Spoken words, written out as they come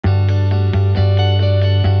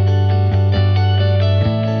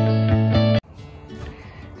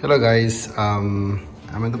Hello guys, I'm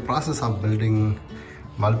in the process of building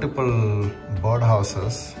multiple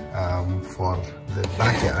birdhouses for the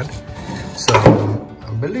backyard. So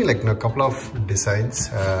I'm building a couple of designs,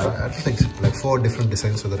 I think like 4 different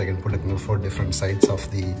designs so that I can put 4 different sides of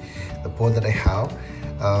the pole that I have.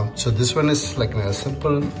 So this one is like a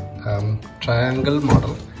simple triangle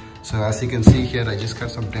model. So as you can see here, I just got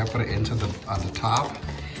some taper ends on the top.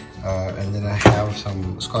 And then I have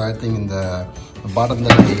some square thing in the bottom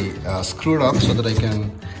that I screwed up so that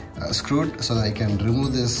I can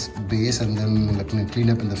remove this base and then let me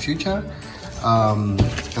clean up in the future. And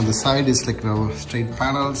the side is straight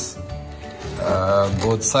panels,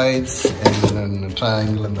 both sides, and then a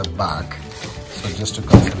triangle in the back. So just to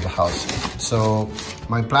complete the house. So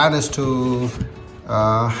my plan is to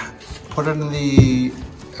put it in the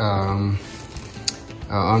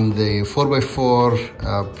on the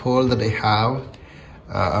 4x4 pole that I have.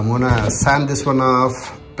 I'm gonna sand this one off,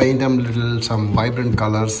 paint them some vibrant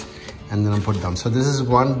colors, and then I'll put them. So this is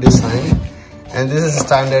one design, and this is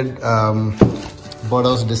standard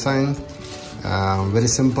birdhouse design. Very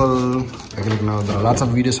simple. There are lots of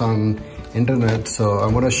videos on internet, so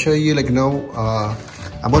I'm gonna show you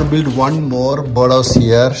I'm gonna build one more birdhouse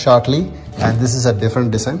here shortly, and this is a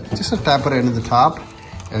different design. Just a taper end at the top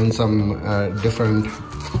and some different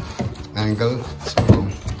angle. So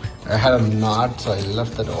I had a knot, so I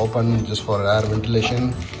left that open just for air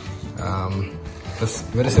ventilation. Just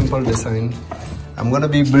very simple design. I'm gonna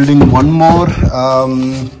be building one more.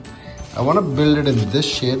 I want to build it in this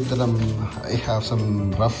shape that I have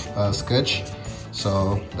some rough sketch.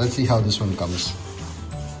 So let's see how this one comes.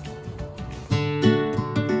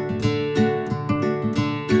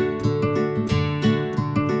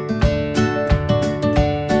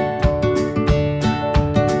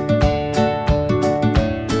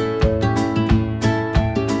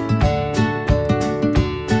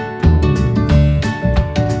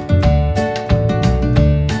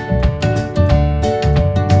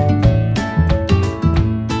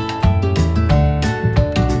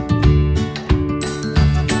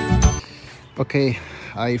 Okay,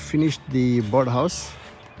 I finished the birdhouse.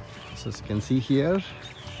 So as you can see here,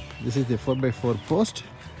 this is the 4x4 post,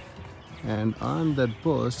 and on that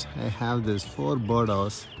post I have this 4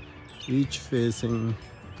 birdhouse, each facing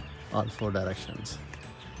all 4 directions.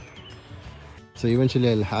 So eventually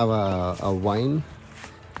I'll have a vine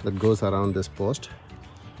that goes around this post.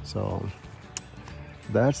 So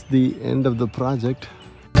that's the end of the project.